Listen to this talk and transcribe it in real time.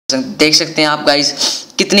देख सकते हैं आप गाइस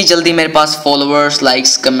कितनी जल्दी मेरे पास फॉलोअर्स,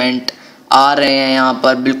 लाइक्स, कमेंट आ रहे हैं। यहाँ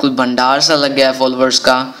पर बिल्कुल भंडार सा लग गया है फॉलोअर्स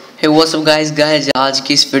का। हे व्हाट्स अप गाइस, आज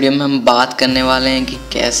की इस वीडियो में हम बात करने वाले हैं कि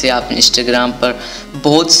कैसे आप इंस्टाग्राम पर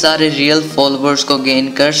बहुत सारे रियल फॉलोअर्स को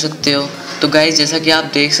गेन कर सकते हो। तो गाइस जैसा कि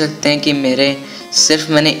आप देख सकते हैं कि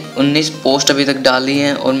मैंने 19 पोस्ट अभी तक डाली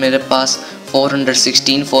हैं और मेरे पास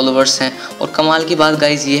 416 फॉलोअर्स हैं। और कमाल की बात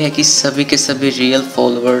गाइस ये है कि सभी के सभी रियल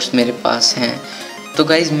फॉलोअर्स मेरे पास हैं। तो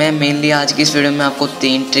गाइज़ मैं मेनली आज की इस वीडियो में आपको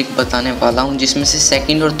 3 ट्रिक बताने वाला हूं, जिसमें से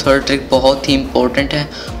सेकंड और थर्ड ट्रिक बहुत ही इंपॉर्टेंट है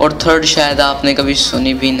और थर्ड शायद आपने कभी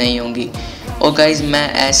सुनी भी नहीं होगी। और गाइज़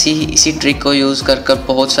मैं इसी ट्रिक को यूज़ कर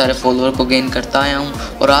बहुत सारे फॉलोअर को गेन करता आया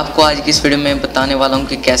हूं और आपको आज की इस वीडियो में बताने वाला हूं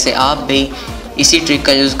कि कैसे आप भी इसी ट्रिक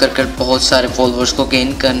का यूज़ कर बहुत सारे फॉलोअर्स को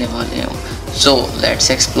गेन करने वाले हो। So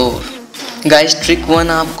let's explore. Guys trick 1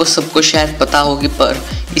 आपको सबको शायद पता होगी, पर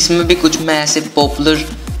इसमें भी कुछ मैं ऐसे पॉपुलर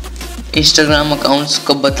इंस्टाग्राम अकाउंट्स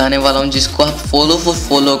को बताने वाला हूँ जिसको आप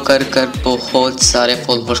फॉलो कर बहुत सारे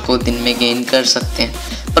फॉलोअर्स को दिन में गेन कर सकते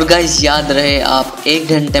हैं। पर गाइज याद रहे आप 1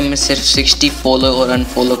 घंटे में सिर्फ 60 फॉलो और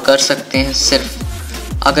अनफॉलो कर सकते हैं।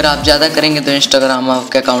 सिर्फ अगर आप ज़्यादा करेंगे तो इंस्टाग्राम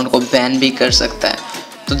आपके अकाउंट को बैन भी कर सकता है।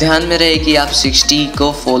 तो ध्यान में रहे कि आप 60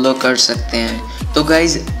 को फॉलो कर सकते हैं। तो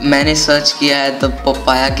गाइज मैंने सर्च किया है द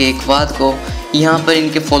पपाया गेकवाद को। यहाँ पर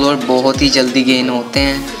इनके फॉलोअर बहुत ही जल्दी गेन होते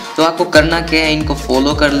हैं। तो आपको करना क्या है, इनको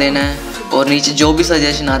फॉलो कर लेना है और नीचे जो भी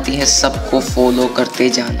सजेशन आती है सबको फॉलो करते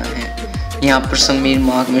जाना है। यहाँ पर समीर,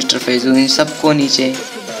 मार्क, मिस्टर फैजू, इन सबको नीचे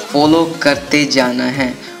फॉलो करते जाना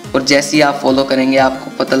है। और जैसे ही आप फॉलो करेंगे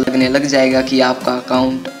आपको पता लगने लग जाएगा कि आपका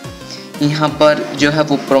अकाउंट यहाँ पर जो है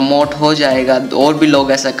वो प्रमोट हो जाएगा। और भी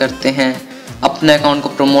लोग ऐसा करते हैं। अपने अकाउंट को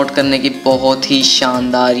प्रमोट करने की बहुत ही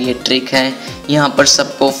शानदार ये ट्रिक है। यहाँ पर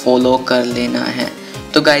सबको फॉलो कर लेना है।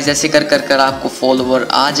 तो गाइज ऐसे कर आपको फॉलोवर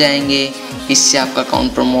आ जाएंगे, इससे आपका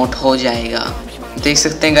अकाउंट प्रमोट हो जाएगा। देख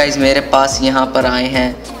सकते हैं गाइज मेरे पास यहाँ पर आए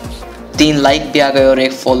हैं 3 लाइक भी आ गए और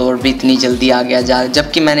 1 फॉलोवर भी इतनी जल्दी आ गया,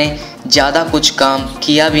 जबकि मैंने ज़्यादा कुछ काम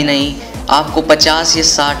किया भी नहीं। आपको 50 या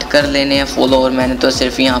 60 कर लेने हैं फॉलोवर, मैंने तो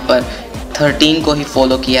सिर्फ यहाँ पर 13 को ही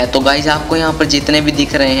फॉलो किया है। तो गाइज आपको यहाँ पर जितने भी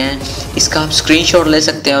दिख रहे हैं इसका आप स्क्रीनशॉट ले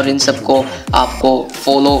सकते हैं और इन सबको आपको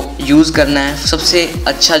फॉलो यूज़ करना है। सबसे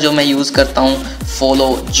अच्छा जो मैं यूज़ करता हूँ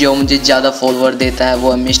फॉलो, जो मुझे ज़्यादा फॉलोवर देता है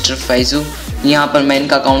वो है मिस्टर फैजू। यहाँ पर मैं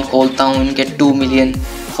इनका अकाउंट खोलता हूँ, इनके 2 मिलियन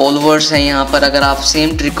फॉलोअर्स हैं यहाँ पर। अगर आप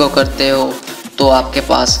सेम ट्रिक को करते हो तो आपके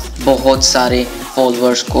पास बहुत सारे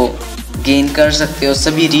फॉलोअर्स को गेन कर सकते हो,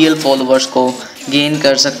 सभी रियल फॉलोअर्स को गेन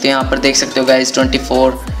कर सकते हो। यहाँ पर देख सकते हो गाइज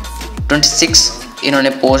 26 इन्होंने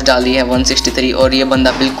पोस्ट डाली है, 163, और ये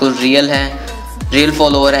बंदा बिल्कुल रियल है, रियल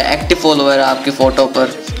फॉलोअर है, एक्टिव फॉलोअर है। आपकी फ़ोटो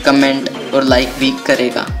पर कमेंट और लाइक भी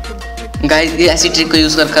करेगा। गाइस ये ऐसी ट्रिक को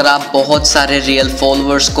यूज़ कर आप बहुत सारे रियल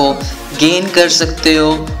फॉलोअर्स को गेन कर सकते हो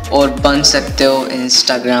और बन सकते हो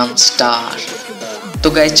इंस्टाग्राम स्टार।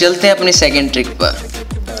 तो गाइस चलते हैं अपनी सेकंड ट्रिक पर।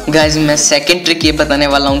 गाइस मैं सेकंड ट्रिक ये बताने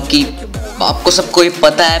वाला हूँ कि आपको सबको ये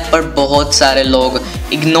पता है पर बहुत सारे लोग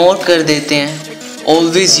इग्नोर कर देते हैं।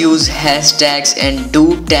 Always use hashtags and do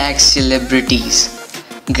tag celebrities.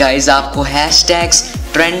 Guys आपको हैशटैग्स,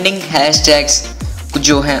 ट्रेंडिंग हैशटैग्स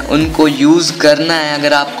जो हैं उनको यूज़ करना है।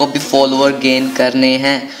 अगर आपको भी फॉलोअर गेन करने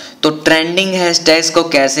हैं तो ट्रेंडिंग हैशटैग्स को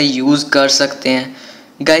कैसे यूज़ कर सकते हैं।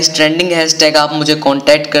 गाइस ट्रेंडिंग हैशटैग आप मुझे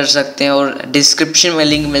कांटेक्ट कर सकते हैं और डिस्क्रिप्शन में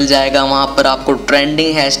लिंक मिल जाएगा, वहाँ पर आपको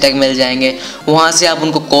ट्रेंडिंग हैशटैग मिल जाएंगे। वहाँ से आप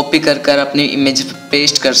उनको कॉपी कर अपनी इमेज पे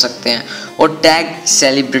पेस्ट कर सकते हैं। और टैग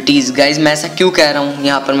सेलिब्रिटीज़। गाइस मैं ऐसा क्यों कह रहा हूँ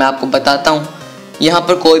यहाँ पर मैं आपको बताता हूँ। यहाँ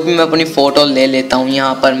पर कोई भी मैं अपनी फ़ोटो ले लेता हूँ।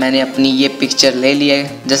 यहाँ पर मैंने अपनी ये पिक्चर ले ली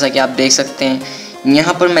है जैसा कि आप देख सकते हैं।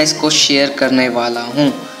 यहाँ पर मैं इसको शेयर करने वाला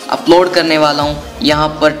हूँ, अपलोड करने वाला हूँ। यहाँ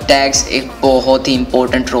पर टैग्स एक बहुत ही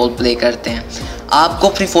इम्पोर्टेंट रोल प्ले करते हैं। आपको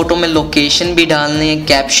अपनी फ़ोटो में लोकेशन भी डालनी है,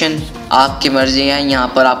 कैप्शन आपकी मर्जी है।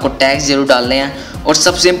 यहाँ पर आपको टैग्स ज़रूर डालने हैं और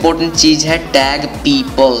सबसे इम्पोर्टेंट चीज़ है टैग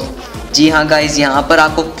पीपल। जी हाँ गाइज यहाँ पर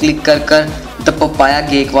आपको क्लिक कर द पपाया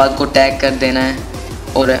गेकवाद को टैग कर देना है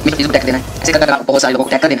और टैग देना है। ऐसे कर आपको बहुत सारे लोगों को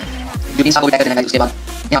टैग कर देना है। आपको टैग कर देना है। उसके बाद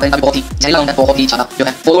यहाँ पर बहुत ही ज़्यादा जो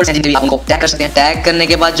है फॉलोअर्स हैं जिनके आप उनको टैग कर सकते हैं। टैग करने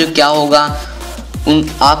के बाद जो क्या होगा,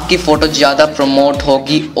 आपकी फ़ोटो ज़्यादा प्रमोट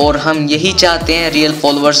होगी और हम यही चाहते हैं रियल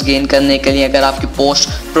फॉलोअर्स गेन करने के लिए। अगर आपकी पोस्ट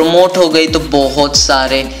प्रमोट हो गई तो बहुत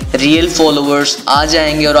सारे रियल फॉलोअर्स आ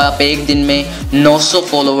जाएंगे और आप एक दिन में 900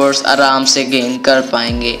 फॉलोअर्स आराम से गेन कर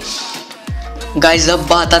पाएंगे। गाइज अब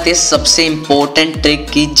बात आती है सबसे इम्पोर्टेंट ट्रिक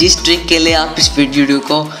की, जिस ट्रिक के लिए आप इस वीडियो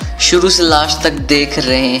को शुरू से लास्ट तक देख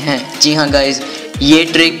रहे हैं। जी हाँ गाइज ये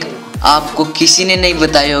ट्रिक आपको किसी ने नहीं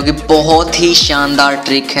बताई होगी, बहुत ही शानदार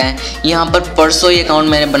ट्रिक है। यहाँ पर परसों ये अकाउंट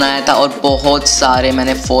मैंने बनाया था और बहुत सारे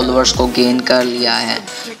मैंने फॉलोअर्स को गेन कर लिया है।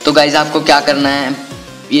 तो गाइज आपको क्या करना है,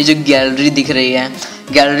 ये जो गैलरी दिख रही है,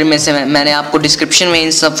 गैलरी में से मैंने आपको डिस्क्रिप्शन में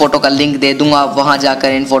इन सब फ़ोटो का लिंक दे दूंगा। आप वहाँ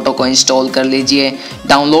जाकर इन फ़ोटो को इंस्टॉल कर लीजिए,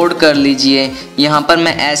 डाउनलोड कर लीजिए। यहाँ पर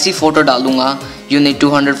मैं ऐसी फ़ोटो डालूंगा, you need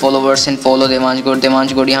 200 followers and follow Devansh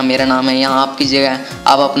Gaur, यहाँ मेरा नाम है। यहाँ आपकी जगह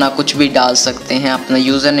आप अपना कुछ भी डाल सकते हैं, अपना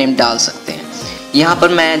यूज़र नेम डाल सकते हैं। यहाँ पर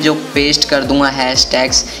मैं जो पेस्ट कर दूंगा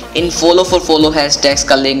हैशटैग्स, इन follow4follow हैशटैग्स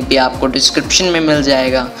का लिंक भी आपको डिस्क्रिप्शन में मिल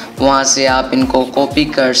जाएगा, वहाँ से आप इनको कॉपी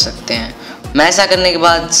कर सकते हैं। मैं ऐसा करने के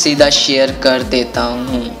बाद सीधा शेयर कर देता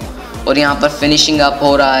हूँ और यहाँ पर फिनिशिंग अप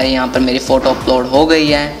हो रहा है। यहाँ पर मेरी फ़ोटो अपलोड हो गई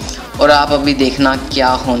है और आप अभी देखना क्या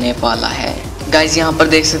होने वाला है। गाइज़ यहाँ पर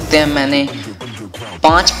देख सकते हैं मैंने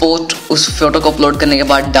 5 पोस्ट उस फोटो को अपलोड करने के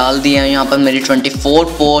बाद डाल दिए हैं। यहाँ पर मेरी 24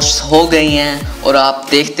 पोस्ट हो गई हैं और आप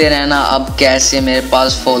देखते रहना अब कैसे मेरे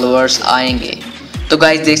पास फॉलोअर्स आएंगे। तो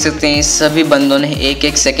गाइस देख सकते हैं सभी बंदों ने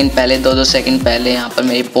 1-1 सेकंड पहले, 2-2 सेकंड पहले यहाँ पर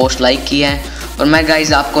मेरी पोस्ट लाइक की है। और मैं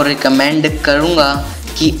गाइस आपको रिकमेंड करूँगा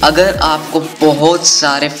कि अगर आपको बहुत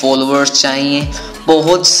सारे फॉलोअर्स चाहिए,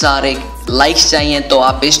 बहुत सारे लाइक्स चाहिए, तो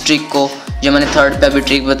आप इस ट्रिक को, जो मैंने थर्ड पे अभी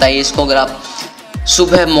ट्रिक बताई, इसको अगर आप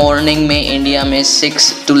सुबह मॉर्निंग में इंडिया में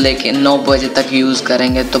 6 to लेके 9 बजे तक यूज़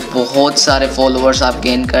करेंगे तो बहुत सारे फॉलोअर्स आप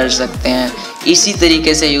गेन कर सकते हैं। इसी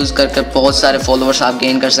तरीके से यूज़ कर बहुत सारे फॉलोअर्स आप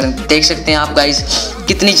गेन कर सकते हैं। देख सकते हैं आप गाइस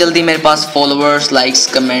कितनी जल्दी मेरे पास फॉलोअर्स, लाइक्स,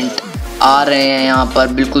 कमेंट आ रहे हैं। यहाँ पर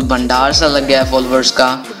बिल्कुल भंडार सा लग गया है फॉलोअर्स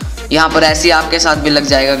का। यहाँ पर ऐसे ही आपके साथ भी लग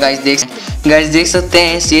जाएगा। गाइस देख सकते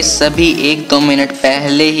हैं ये सभी 1-2 मिनट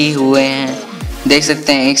पहले ही हुए हैं। देख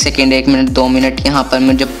सकते हैं 1 सेकेंड, 1 मिनट, 2 मिनट, यहाँ पर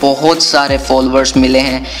मुझे बहुत सारे फॉलोअर्स मिले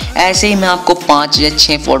हैं। ऐसे ही मैं आपको 5 या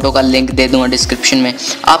 6 फ़ोटो का लिंक दे दूंगा डिस्क्रिप्शन में।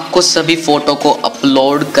 आपको सभी फ़ोटो को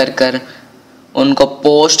अपलोड कर उनको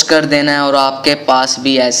पोस्ट कर देना है और आपके पास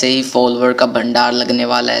भी ऐसे ही फॉलोअर का भंडार लगने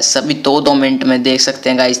वाला है। सभी 2-2 मिनट में देख सकते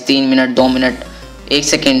हैं गाइस, 3 मिनट, 2 मिनट, 1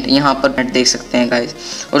 सेकेंड, यहाँ पर देख सकते हैं गाइस।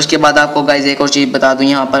 और उसके बाद आपको गाइस एक और चीज़ बता दूँ,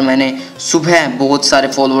 यहाँ पर मैंने सुबह बहुत सारे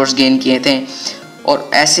फॉलोअर्स गेन किए थे और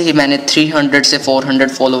ऐसे ही मैंने 300 से 400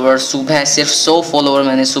 फॉलोअर्स सुबह, सिर्फ 100 फॉलोअर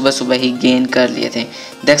मैंने सुबह ही गेन कर लिए थे।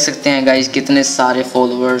 देख सकते हैं गाइस कितने सारे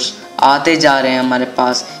फॉलोअर्स आते जा रहे हैं हमारे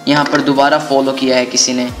पास। यहाँ पर दोबारा फॉलो किया है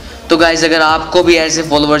किसी ने। तो गाइस अगर आपको भी ऐसे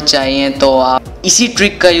फॉलोअर चाहिए तो आप इसी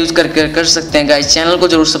ट्रिक का यूज़ कर सकते हैं। गाइस चैनल को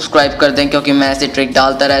जरूर सब्सक्राइब कर दें क्योंकि मैं ऐसे ट्रिक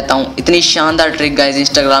डालता रहता हूँ। इतनी शानदार ट्रिक गाइस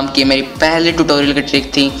इंस्टाग्राम की मेरी पहले ट्यूटोरियल की ट्रिक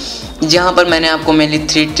थी, जहाँ पर मैंने आपको मेनली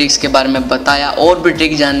 3 ट्रिक्स के बारे में बताया। और भी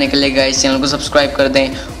ट्रिक जानने के लिए गाइस चैनल को सब्सक्राइब कर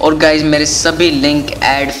दें। और गाइस मेरे सभी लिंक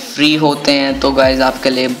ऐड फ्री होते हैं, तो गाइस आपके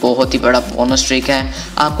लिए बहुत ही बड़ा बोनस ट्रिक है।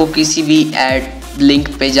 आपको किसी भी ऐड लिंक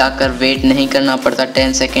पे जाकर वेट नहीं करना पड़ता।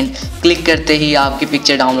 10 सेकेंड क्लिक करते ही आपकी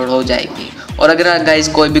पिक्चर डाउनलोड हो जाएगी। और अगर गाइस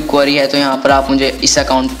कोई भी क्वेरी है तो यहाँ पर आप मुझे इस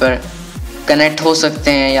अकाउंट पर कनेक्ट हो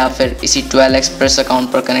सकते हैं या फिर इसी 12 एक्सप्रेस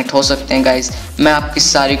अकाउंट पर कनेक्ट हो सकते हैं। गाइस मैं आपकी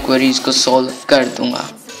सारी क्वेरीज को सॉल्व कर दूंगा।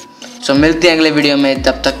 सो मिलते हैं अगले वीडियो में,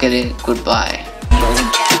 तब तक के लिए गुड बाय।